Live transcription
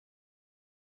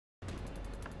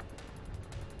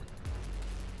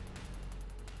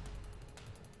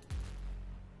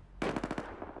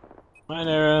Hi,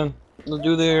 Naerath. Let's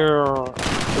do there.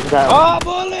 Oh,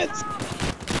 bullets!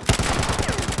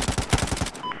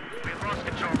 We've lost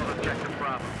control of objective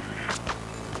Bravo.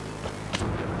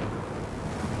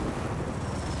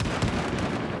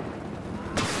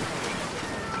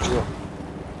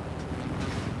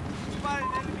 Spotted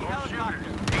an enemy helicopter.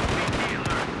 HVT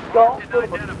alert. Go.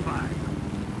 Didn't identify.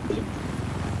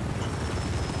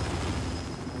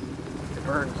 It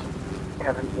burns.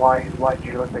 Kevin, why did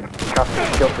you look like Chuck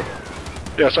guilty?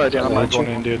 Yeah, sorry, Dan, I'm not going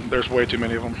in, dude. There's way too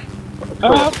many of them.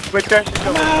 Which guy should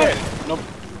go with Nope.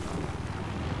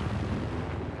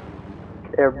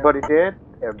 Everybody did?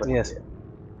 Everybody Yes. did.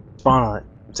 Spawn on it.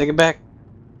 Take it back.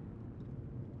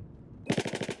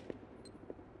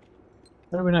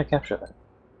 Why did we not capture that?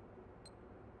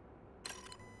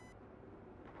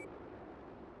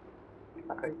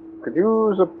 I could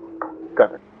use a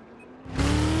gunner.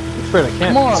 It's afraid I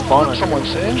can't Come on, spawn look, on someone it.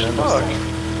 singed. Fuck.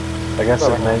 I guess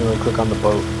I manually click on the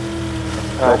boat.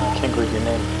 Can't click your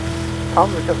name.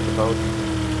 Probably because of the boat.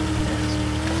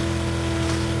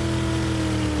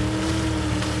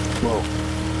 Whoa.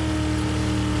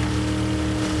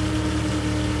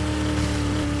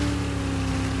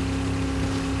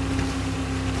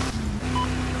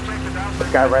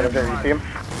 This guy right up there, you see him?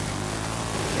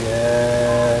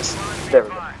 Yes. There we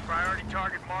go. Priority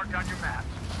target marked on your maps.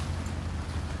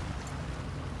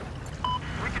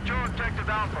 We control objective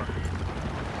Alpha.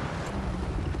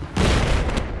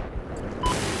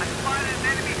 I spotted an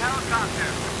enemy helicopter.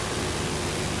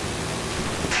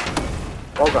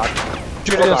 Oh god.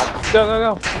 Shoot Oh, it. God. Go, go,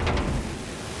 go.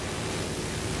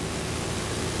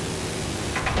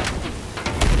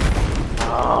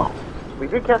 Oh. We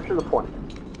did capture the point.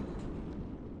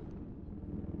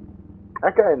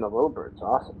 That guy in the little bird's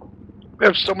awesome. We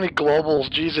have so many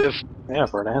globals, Jesus. Yeah,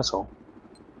 for an asshole.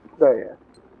 Oh yeah.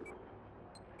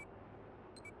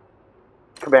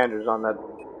 Commander's on that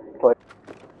play.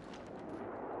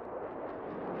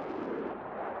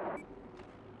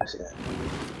 I see that.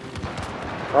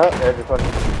 Oh, there's this one.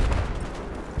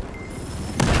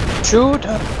 Shoot!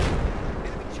 Enemy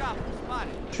chopper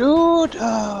spotted. Shoot!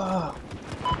 I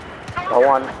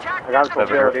won. I got his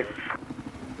mobility.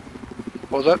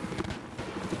 What was that?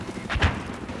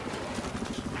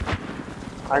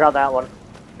 I got that one.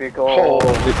 Vehicle. Oh,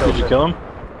 Did you kill him?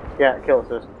 Yeah, kill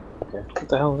assist. Okay. What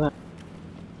the hell is that?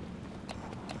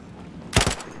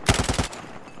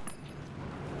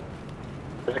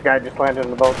 There's a guy just landed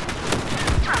in the boat.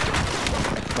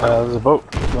 There's a boat.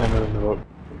 Landed in the boat.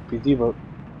 PT boat.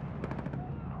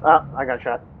 Ah, I got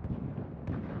shot.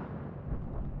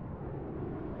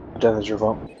 Death is your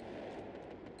fault.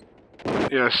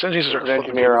 Yeah, Senji's There's an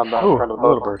engineer on the front of the boat.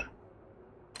 Little bird.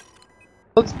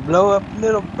 Let's blow up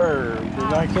little bird,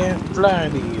 cause I can't fly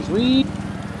these. Wee.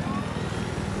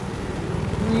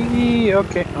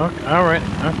 Okay, alright,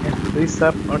 okay. Please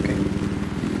stop, okay.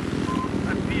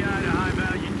 FBI to high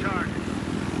value target.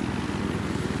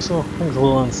 So, things a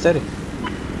little unsteady.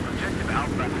 Objective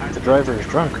Alpha has The driver is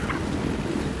drunk.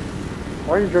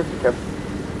 Why are you drinking, Kev?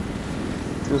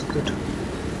 Feels good.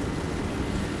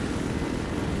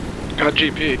 Got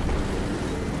GP.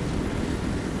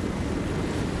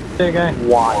 Hey, guy.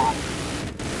 Why?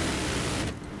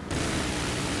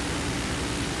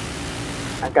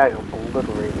 That guy's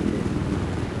obliterated me.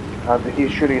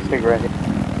 He's shooting a cigarette.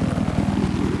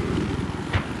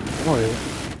 Oh, yeah.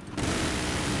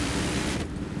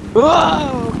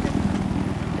 Whoa!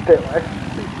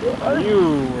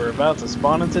 You were about to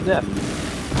spawn into death.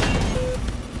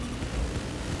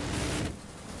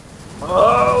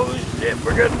 Oh shit,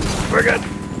 we're good. We're good.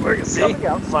 We're good. See? Jumping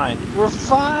out. Fine. We're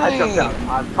fine. I jumped out.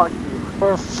 I'm talking to you.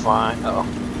 We're fine. Oh.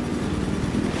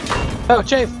 Oh,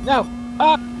 Chafe, no!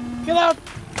 Ah! Get out!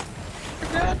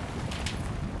 You're good.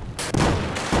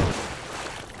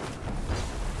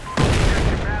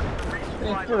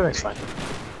 Yeah, everything's fine.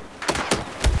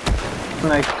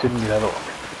 I couldn't get out of luck.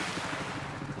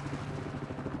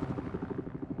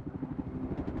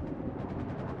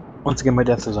 Once again, my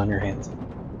death is on your hands.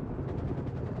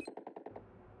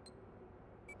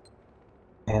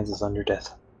 My hands is on your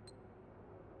death.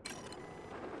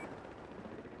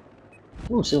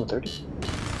 Ooh, ceiling 30.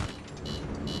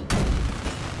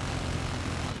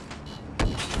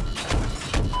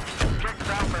 objective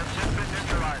Alpha has just been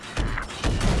neutralized.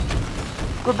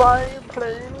 Goodbye,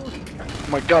 plane.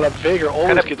 Oh my god, that Vader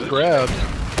always gets grabbed.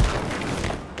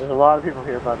 There's a lot of people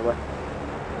here, by the way.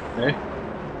 Hey?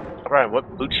 Brian, what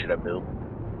boots should I build?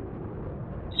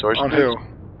 Source On boots?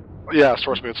 who? Yeah,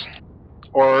 source boots.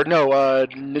 Or no,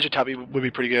 Ninja Tabi would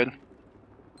be pretty good.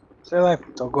 Stay alive.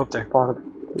 Don't go up there.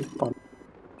 Please spawn.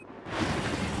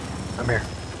 I'm here.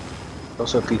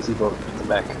 Also a PT boat at the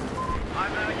back. High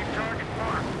value target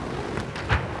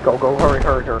Go, hurry.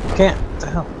 Can't. What the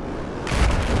hell?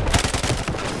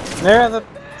 Naerath,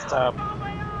 stop.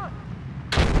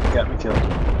 Got me killed.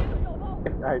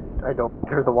 I don't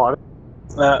hear the water.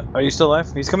 Are you still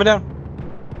alive? He's coming down.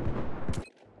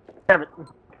 Damn it.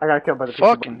 I got killed by the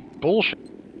Fucking bullshit.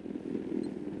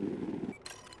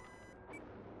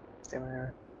 Damn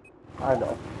it. I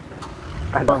know.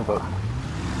 Wrong boat.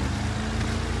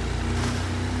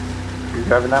 You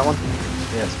driving that one?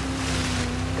 Yes.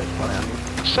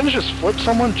 Someone just flip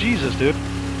someone? Jesus, dude.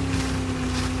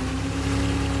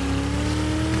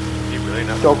 You really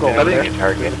not Don't go over there.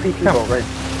 target. PT boat, right?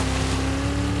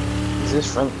 Is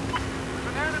this friendly?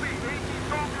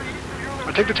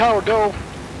 I take the tower, go!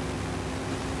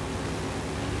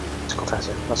 Let's go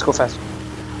faster. Let's go faster.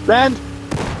 Land!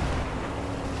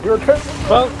 You're a trip.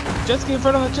 Boat! Jet ski in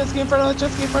front of us! Jet ski in front of us!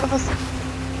 Jet ski in front of us!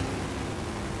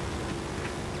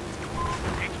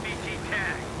 HVT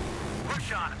tag.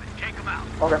 Push on him and take him out.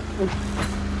 Okay.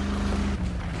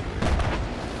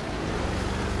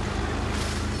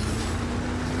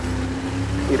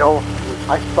 You know,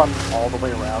 I spun all the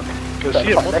way around. Because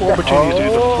he had multiple opportunities to do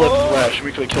the flip thresh, and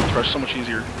we could have killed thresh so much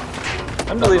easier.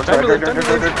 Time to leave, time to leave, time to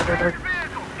leave!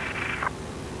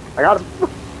 I got him.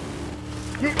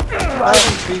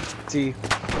 HVT.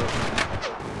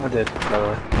 I did, by the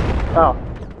way. Oh.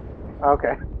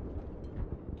 Okay.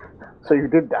 So you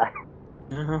did die.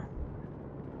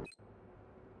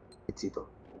 PT boat.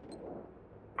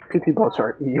 PT boats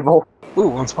are evil. Ooh,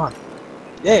 one spawn.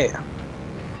 Yeah!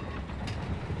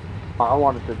 I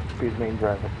wanted to be the main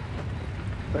driver.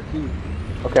 Fuck you.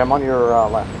 Okay, I'm on your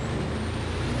left.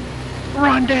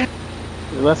 Run, Dad!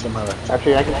 You left or my left?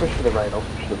 Actually, I can push to the right. I'll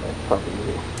push to the right. Probably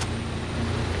easier.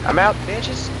 I'm out,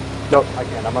 bitches. Nope, I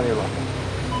can't. I'm on your left.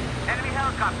 Enemy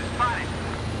helicopter spotted.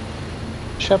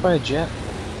 Shot by a jet?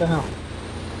 What the hell?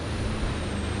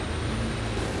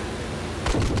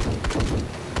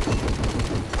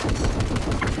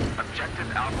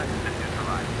 Objective Alpha has been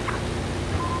neutralized.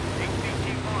 HVT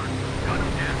marked. Gun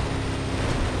him down.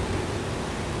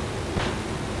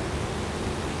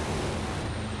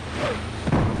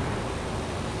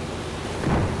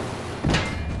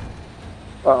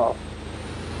 Uh-oh.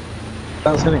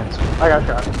 That was hitting us. I got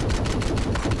shot.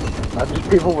 Just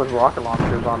people with rocket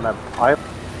launchers on that island.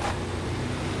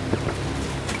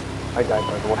 I died,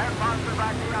 by the way.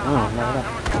 Oh, no.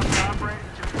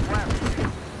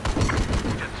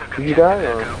 Did you die,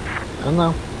 or? I don't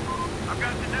know. I've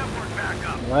got the network back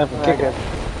up. I have a kick.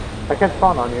 I can't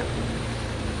spawn on you.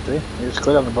 See? You just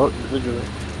click on the boat individually.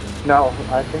 No,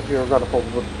 I think you're gonna full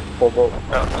boat.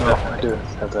 Oh, I do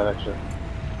have that actually.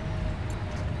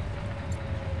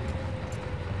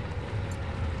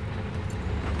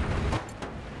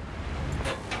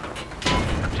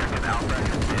 Objective Alpha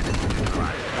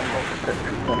has been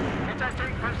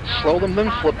neutralized. Slow them, then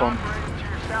flip them.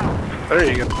 There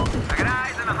you go. I got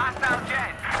eyes on a hostile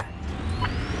jet.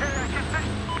 Hey,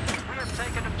 we have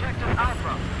taken objective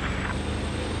Alpha.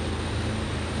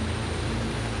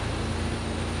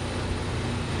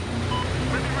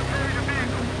 Let me repair your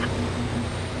vehicle.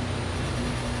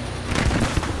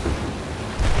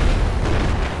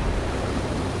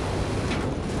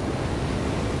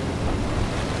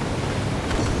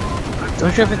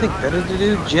 Don't you ever think better to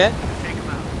do, Jet? Take him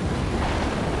out.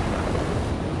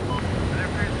 There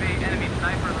appears to be enemy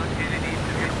sniper located east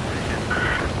of your position.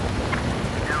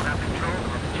 We now have control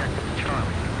of objective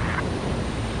Charlie.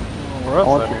 We're up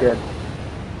Once you there. did.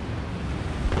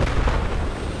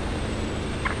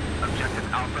 Objective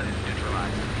Alpha is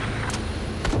neutralized.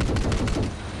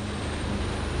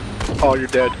 Oh, you're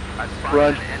dead. I've spotted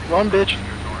Run. an enemy Run, bitch. to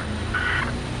your north.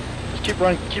 Just keep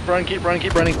running, keep running, keep running,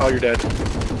 keep running. Oh, you're dead.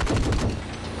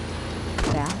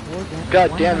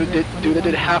 God damn it, dude, that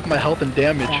did half my health and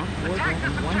damage.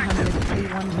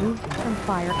 131 moved from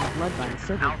fire and blood by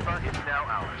civil. Alpha is now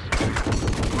ours.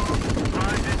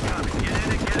 Supplies incoming. Get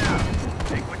in and get out.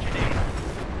 Take what you need.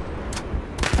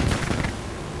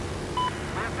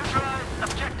 We have neutralized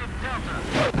objective Delta.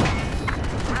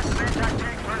 Rest of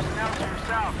anti-tank personnel to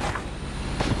yourself.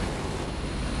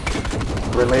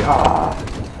 Really?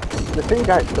 The same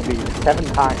guy to be 7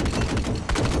 times.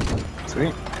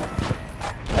 Sweet.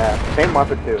 Same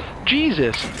weapon too.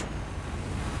 Jesus!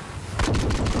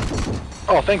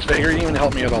 Oh, thanks, Vader. You didn't even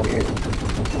help me at all.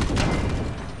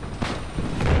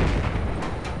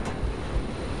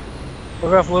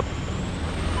 Look off, Flip.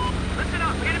 Listen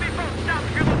up. Enemy boat south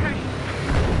of your location.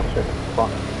 Shit,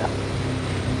 spawn.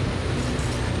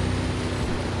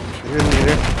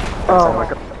 Oh my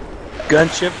god.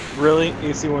 Gunship? Really?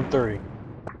 AC-130.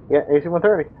 Yeah,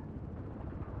 AC-130.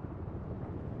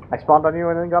 I spawned on you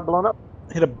and then got blown up.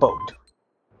 Hit a boat.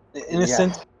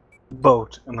 Innocent.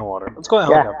 boat in the water. Let's go in a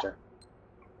Yeah. helicopter.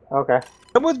 Okay.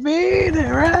 Come with me,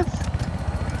 Naerath!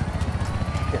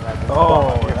 Shit, I just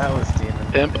Oh, saw it. that was demon.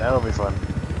 Imp. That'll be fun.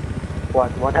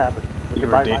 What happened? Did You you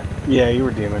were buy de mine? yeah, you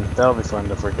were demon. That'll be fun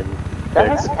to freaking That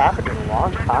fix. hasn't happened in a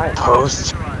long time.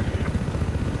 Post.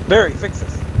 Barry, fix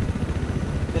this.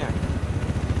 There.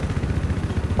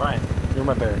 Brian, you're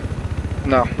my Barry.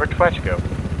 No. Where'd Twitch go?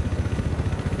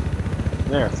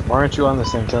 There. Why aren't you on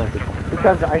this thing killing people?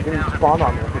 Because I didn't spawn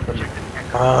on there for some reason.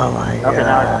 Oh my Okay,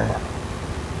 now I god. got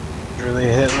one. Really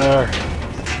Hitler.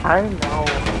 I know.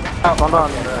 Spawn on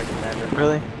Commander.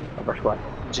 Really? Upper squad.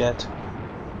 Jet.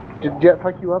 Did Jet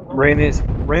fuck you up?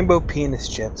 Rainbow penis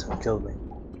jet killed me.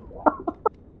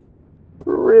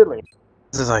 Really?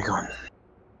 This is icon. I'm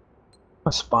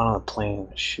gonna spawn on the plane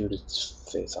and shoot its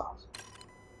face off.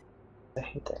 I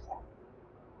hate that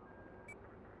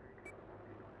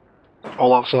guy.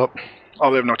 Olaf's up.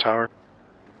 Oh, we have no tower.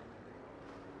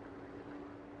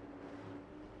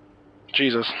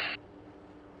 Jesus.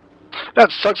 That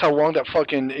sucks how long that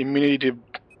fucking immunity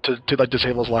to like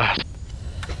disables last.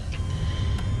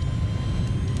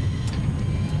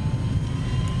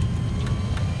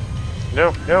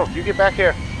 No, no, you get back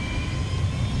here.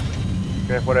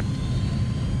 Okay, whatever.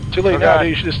 Too late Oh, now, God.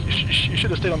 dude. You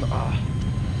should have stayed on the.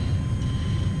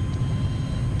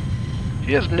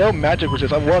 He has no magic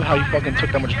resist. I love how he fucking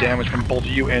took that much damage from both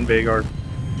you and Vhagar.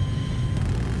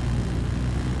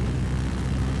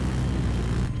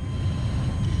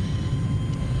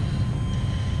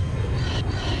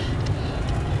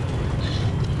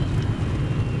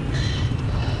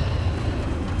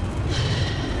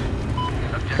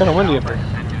 Kinda windy up here.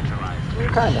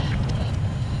 Kinda.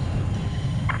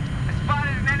 I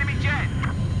spotted an enemy jet.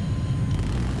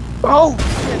 Oh!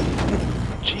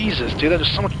 Jesus, dude, that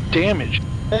does so much damage.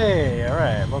 Hey,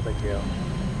 alright, multi-kill.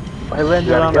 I landed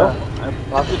You on got a I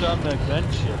landed on the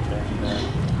gunship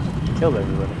and killed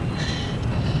everybody.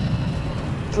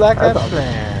 It's like I That's awesome.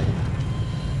 planned.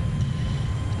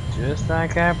 Just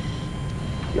like I...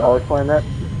 You always playing that?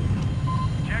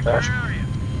 Check Gosh. your area.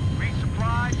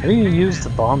 Resupply. How do you use the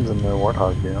bombs in the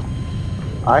Warthog deal?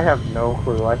 I have no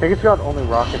clue. I think it's got only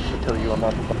rockets until you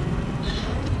unlock them.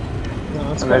 No,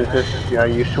 that's And then good. it's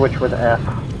just, you switch with F.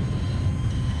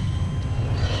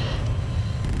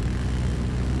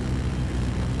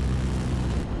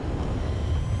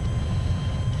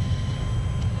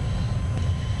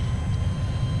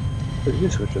 But you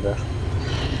switch with that.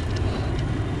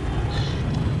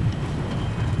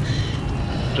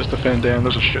 Just to fan down,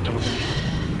 there's a shit ton of them.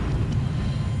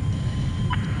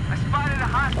 I spotted a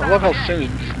hostile I love how jet. Sin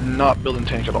is not building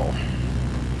tank at all.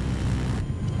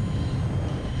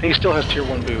 He still has tier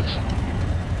 1 boots.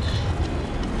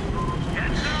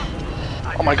 Heads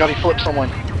up. Oh my god, he flipped someone.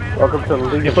 Welcome to the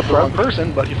League He of flipped the wrong Scrubs.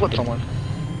 person, but he flipped someone.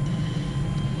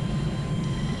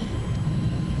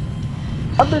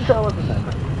 I've been jealous of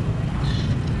that.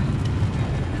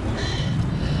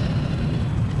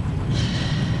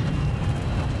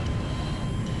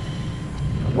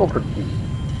 Roll for D.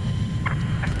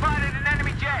 I spotted an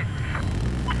enemy jet.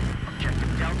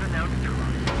 Objective Delta now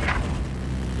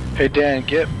neutralized. Hey Dan,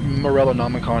 get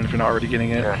Morellonomicon if you're not already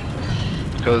getting it. Yeah.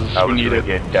 Because I we was need gonna it.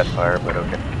 get Deathfire, but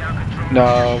okay. Now control.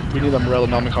 No, we need the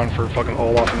Morellonomicon for fucking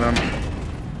Olaf and them.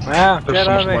 Wow, There's jet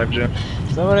so much on me. life gem.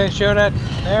 Somebody shoot it.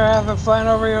 There, I have it flying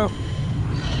over you.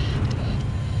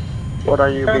 What are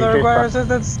you being Further chased require by?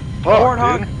 assistance. Fuck,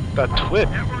 Warthog. dude. That twit.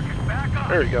 Network is back up.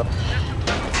 There you go.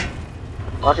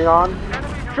 Locking on.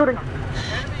 Shooting.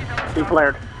 He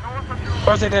flared. Of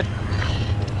course they did.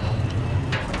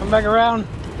 Come back around.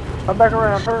 Come back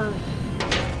around. Turn.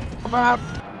 Come out.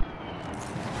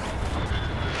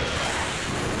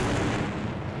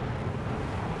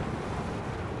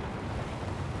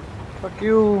 Fuck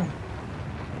you.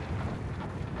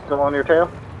 Still on your tail?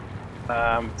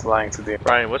 I'm flying to the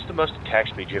Brian, what's the most attack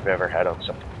speed you've ever had on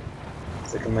something?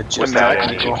 it's like a With magician. max,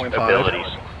 Any 2.5. abilities?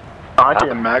 I The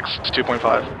see. max is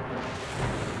 2.5.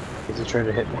 He's trying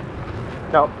to hit me.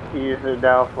 Nope. He's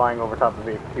now flying over top of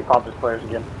me. He popped his players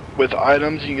again. With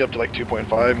items, you can get up to like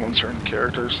 2.5 on certain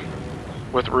characters.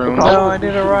 With runes. No, I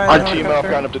did a ride. On Team Up,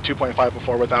 gone up to 2.5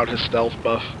 before without his stealth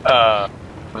buff.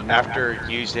 After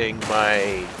using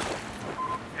my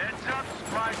Heads up.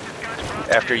 Supplies just got dropped.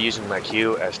 After using my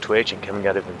Q as Twitch and coming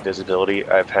out of invisibility,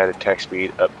 I've had attack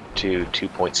speed up to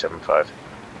 2.75.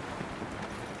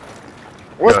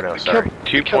 What? No, It sorry. kept-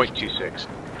 2.26.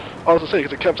 I was gonna say,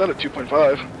 because it kept out at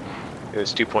 2.5. It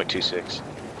was 2.26.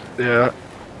 Yeah,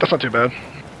 that's not too bad.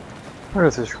 I wonder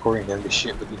if this recording gonna be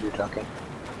shit with you talking.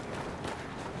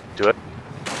 Do it.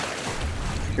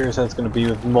 Curious how it's gonna be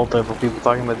with multiple people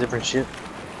talking about different shit.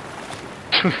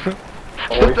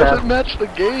 Always doesn't have. match the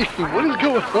game. What is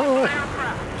going on?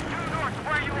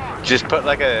 Just put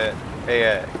like a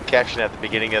caption at the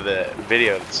beginning of the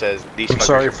video that says these I'm fuckers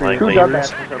sorry are for playing Two your League.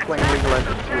 dumbasses are playing League of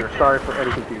Legends. We are sorry for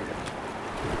any confusion.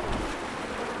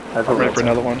 That's I'm what ready we're for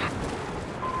another one.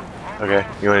 Okay,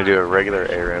 you want to do a regular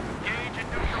ARAM?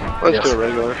 Let's Yes. do a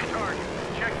regular.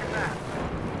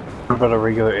 What about a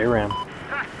regular ARAM?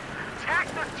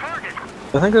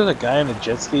 I think there's a guy in a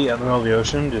jet ski out in the middle of the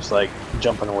ocean, just like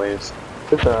jumping waves.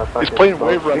 It's a He's fucking playing boat.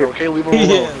 Wave Runner, Here, okay? Leave him alone.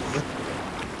 Yes.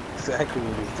 Exactly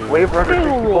what he's doing. Wave Runner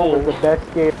 64 was the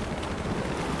best game.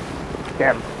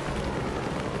 Damn.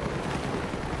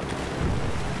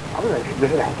 I was actually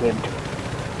good at that game too.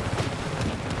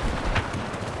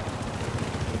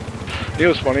 You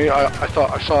know what's funny? I saw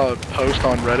a post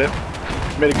on Reddit.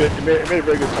 It made a very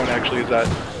good point actually. Is that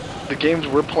the games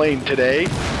we're playing today,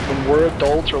 when we're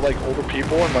adults or like older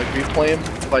people, and like we play them,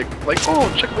 like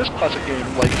oh check this classic game.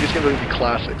 Like these games are gonna be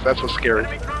classics. That's what's scary.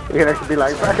 You can actually be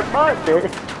like, back in my day.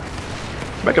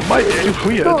 Back in my day,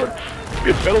 we had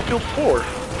Battlefield 4.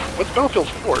 What's Battlefield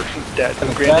 4? Dad,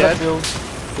 Granddad. Battlefield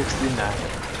 69.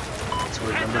 That's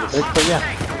what I remember this. But yeah.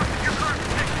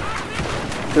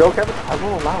 You know, Kevin? I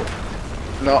won't allow it.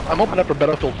 No, I'm hoping that for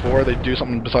Battlefield 4 they do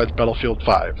something besides Battlefield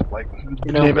 5. Like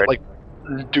You know, name it like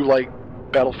do like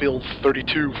Battlefield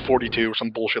 32, 42 or some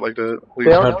bullshit like that. Please.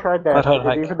 They already tried that, Hot,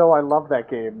 and even though I love that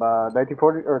game,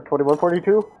 1940 or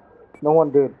 2142, no one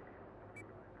did.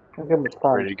 That game was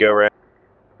fun. Ready to go, right?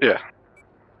 Yeah.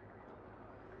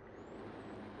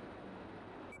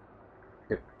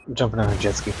 I'm jumping on a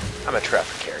jet ski. I'm a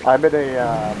traffic carrier. I'm in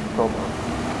a promo.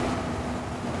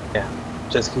 Yeah,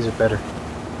 jet skis are better.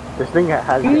 This thing has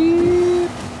That was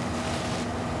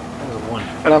a one.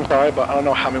 And I'm sorry, but I don't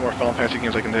know how many more Final Fantasy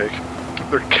games I can take.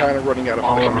 They're kind of running out of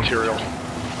fucking material.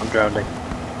 I'm grounding.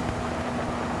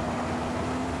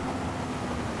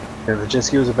 Yeah, the jet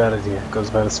ski was a bad idea. It goes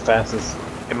about as fast as.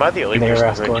 Am I the only Naerath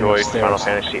person who going enjoyed upstairs. Final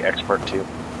Fantasy X Part 2?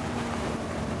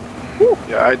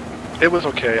 Yeah, it was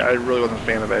okay. I really wasn't a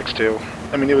fan of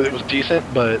X2. I mean, it was decent,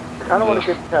 but I kind of want to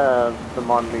get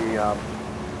them on the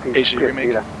HD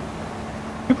remake. Vita.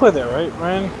 You played that, right,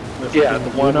 Ryan? Yeah, the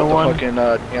one with the one? fucking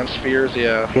dance spheres.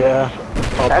 Yeah. Yeah.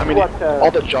 That's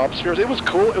All the job spheres. It was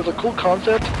cool. It was a cool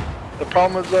concept. The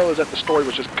problem is though is that the story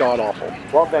was just god awful.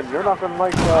 Well, then you're not gonna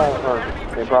like.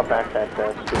 Or they brought back that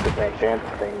stupid dance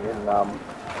thing in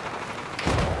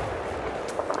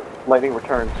Lightning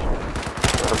Returns.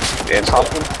 Dance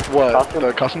Costume? What? Costume?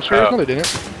 The custom spheres? Oh. No, they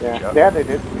didn't. Yeah, they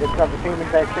did. It's got the same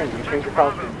exact thing. You change your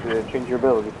costume to change your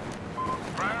ability.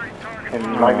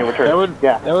 In Lightning Returns.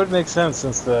 That would make sense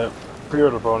since the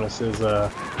pre-order bonus is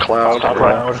Cloud.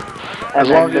 Cloud. And As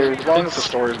long then as the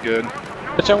story's good.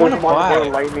 Which I want to there's one where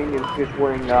buy. Lightning is just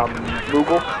wearing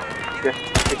Google.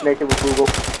 Just naked with Google.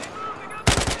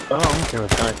 Oh, I'm okay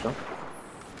with that though.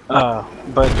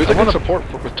 But Who's I like want to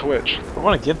support with Twitch?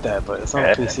 get that, but it's on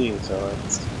PC, so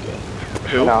it's good.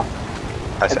 Who? No.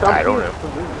 I said, It's on I don't PS.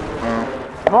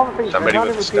 know. Of all the things, Somebody they're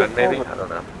not with a even stun, maybe? PS4. I don't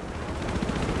know.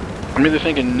 I'm either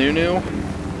thinking Nunu,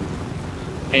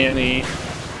 Annie.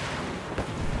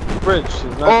 Bridge is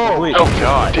not complete. Oh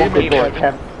god, Damn it, Kevin.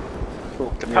 Kevin,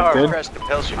 The power good? of press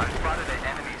compels you.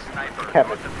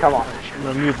 Kevin, come on. I'm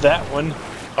gonna mute that one.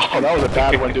 Oh, that was a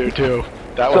bad one, dude, too.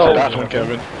 That was So- a bad one,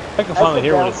 Kevin. I can finally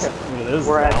hear what it is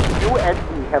Whereas now. you and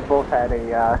me have both had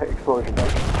a explosion.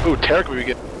 Ooh, Tarek, we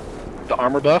get the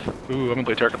armor buff. Ooh, I'm gonna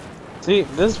play Tarek. See,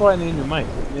 this is why I need a new mic.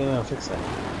 Yeah, fix that.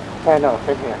 I know,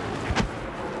 same here.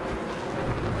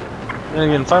 And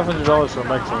again, $500 for a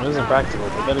microphone isn't practical,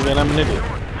 but then again, I'm an idiot.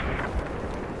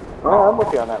 Oh, I'm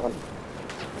with you on that one.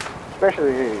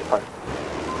 Especially the part.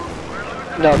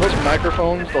 No, those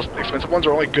microphones, those expensive ones,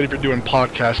 are only good if you're doing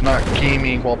podcasts, not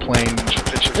gaming while playing.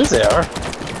 It's just, Yes, they are.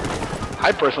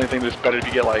 I personally think it's better if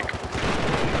you get like,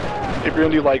 if you're gonna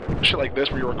do like shit like this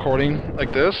where you're recording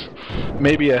like this,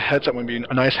 maybe a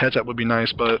nice headset would be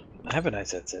nice, but I have a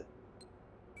nice headset.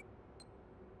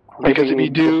 because if you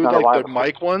do Just not a like the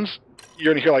wireless. mic ones,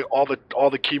 you're gonna hear like all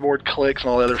the keyboard clicks and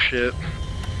all the other shit.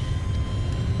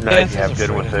 No, Yeah, you have it's good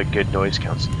afraid with of- a good noise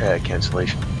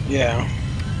cancellation. Yeah.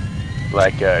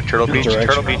 Like Turtle Good Beach. direction.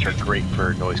 Turtle Beach are great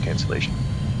for noise cancellation.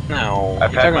 No.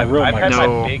 I've You're had talking my, about real I've had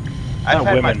microphones. my big, Not I've had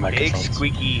my women big microphones.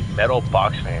 squeaky metal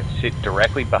box fan sit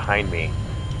directly behind me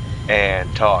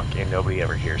and talk, and nobody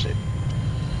ever hears it.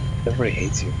 Everybody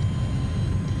hates you.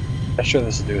 I'm sure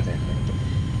this has to do with anything.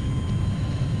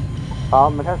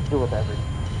 It has to do with everything.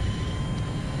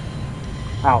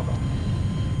 I don't know.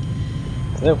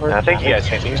 And I think you guys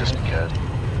hate me just because.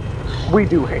 We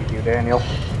do hate you, Daniel.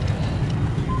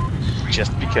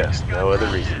 Just because, no other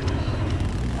reason.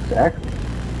 Exactly.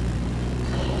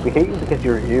 We hate you because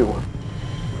you're you.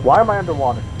 Why am I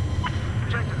underwater?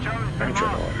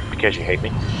 Because you hate me.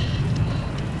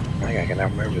 I think I can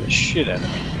outmaneuver the shit out of me.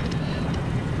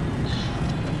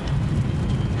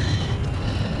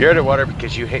 You're underwater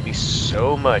because you hate me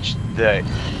so much that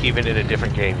even in a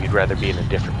different game, you'd rather be in a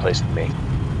different place than me.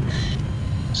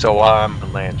 So while I'm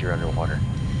on land, you're underwater.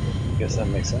 Guess that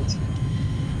makes sense.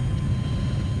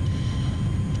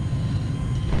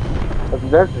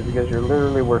 That's because you're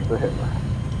literally worse than Hitler.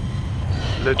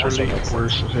 Literally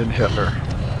worse than Hitler.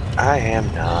 I am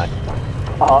not.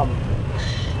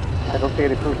 I don't see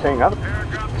any proof saying other.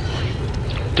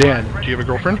 Dan, do you have a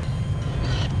girlfriend?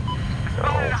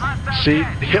 No. See,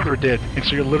 Hitler did, and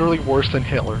so you're literally worse than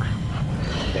Hitler.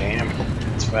 Damn,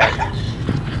 that's fact.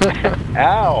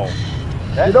 Ow!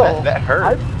 That, You know, that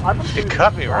hurt. It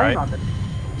cut me, right?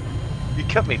 You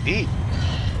cut me deep.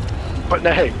 But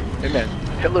no, hey, man,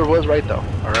 Hitler was right though.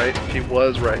 All right, he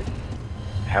was right.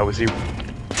 How was he?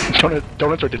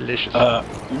 Donuts are delicious.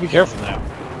 You be careful now.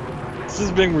 This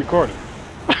is being recorded.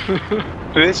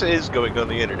 This is going on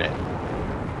the internet.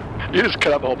 You just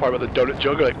cut out the whole part about the donut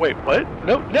joke. You're like, wait, what?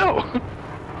 No, no.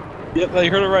 Yep,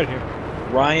 you heard it right here.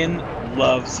 Ryan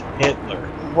loves Hitler.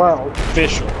 Well,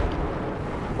 Official.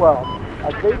 well, I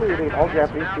alienate all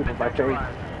Japanese people by saying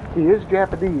he is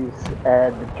Japanese,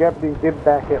 and the Japanese did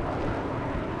back him.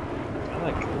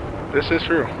 I like it. This is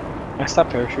true. Can I stop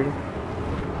parachuting?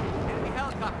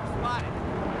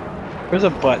 There's a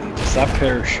button to stop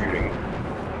parachuting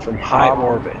from high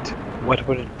orbit. What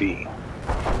would it be?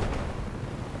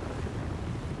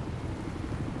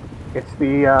 It's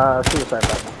the suicide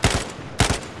button.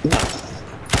 No.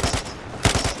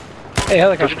 Hey,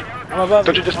 helicopter. I'm above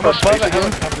Don't it. you just I'm press above space a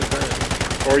again? helicopter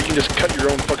bird. Or you can just cut your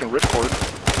own fucking ripcord.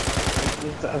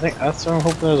 I think that's what I'm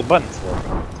hoping there's a button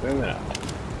for. Doing that.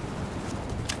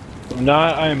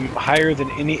 I'm higher than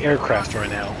any aircraft right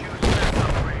now.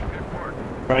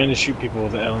 Trying to shoot people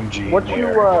with the LMG. What in the you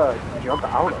air. jump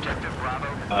out of?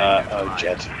 A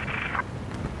jet.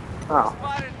 Oh.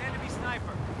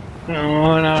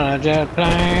 On a jet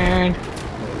plane.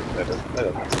 That doesn't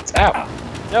make sense. Ow!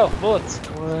 No, bullets!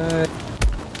 What?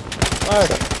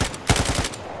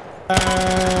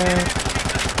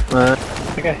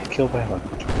 I got killed by a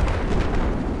helicopter.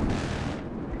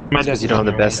 Because you don't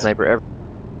have the best sniper ever.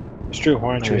 It's true,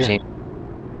 why aren't you here?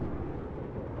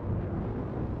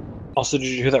 Also, did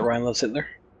you hear that Ryan loves Hitler?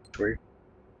 True.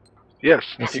 Yes,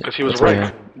 because he was That's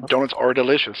right. Donuts are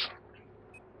delicious.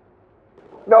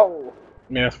 No!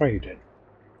 Yeah, that's why you did.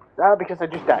 Because I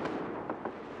just died.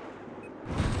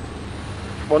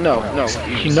 Well, no.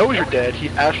 He knows you're dead. He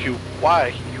asked you why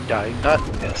you died, not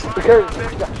Yes.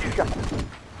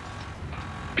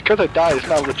 because I died. It's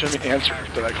not a legitimate answer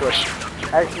to that question.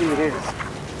 Actually, it is.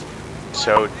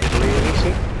 So, Italy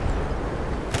ADC?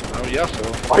 Oh yeah, so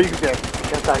Why are you dead?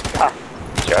 Because I died.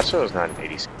 Yasuo is not an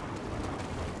ADC.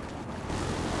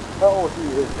 Oh, he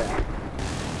is dead.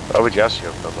 Why would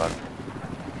Yasuo feel about it?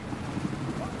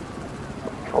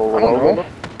 Oh, I don't know.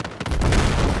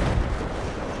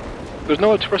 There's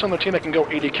no other person on the team that can go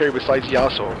AD carry besides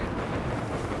Yasuo.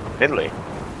 Italy.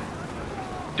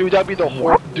 Dude, that'd be the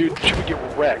whole. Dude, she would get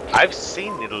wrecked. I've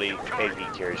seen Italy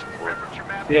AD carries before.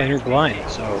 Yeah, and you're blind,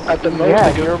 so... At the most,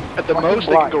 Yeah, they, you're at the fucking most they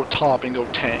can blind. go top and go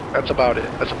tank. That's about it.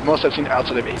 That's the most I've seen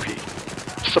outside of AP.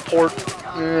 Support,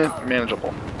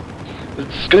 manageable.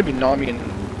 It's gonna be Nami and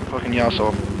fucking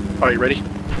Yasuo. Are you ready?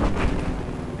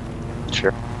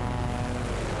 Sure.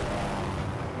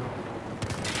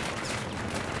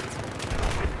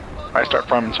 I start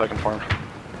farming so I can farm.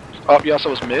 Oh,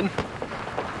 Yasuo's mid.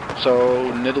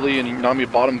 So Nidalee and Nami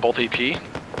bottom both AP.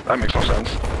 That makes no sense.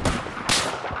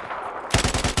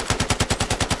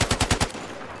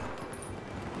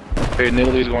 Okay,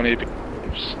 Nidalee's going AP.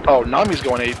 Oh, Nami's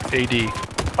going AD.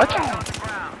 What?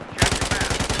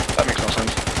 That makes no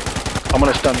sense. I'm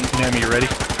gonna stun Nami. You ready?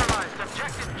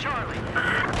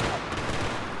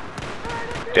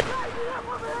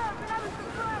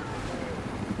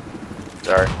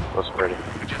 Sorry, wasn't ready.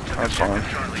 That's fine.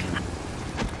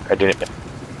 I didn't.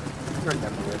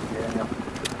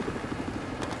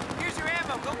 Here's your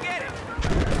ammo, go get it!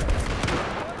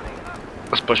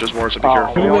 Let's push his ward, so be Oh,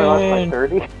 careful. we only lost by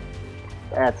 30?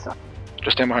 That's...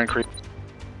 Just stand behind creep.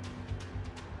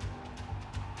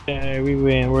 Yeah, we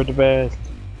win. We're the best.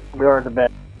 We are the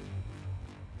best.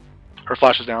 Her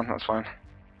flash is down, that's fine.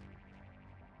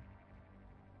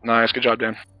 Nice, good job,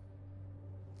 Dan.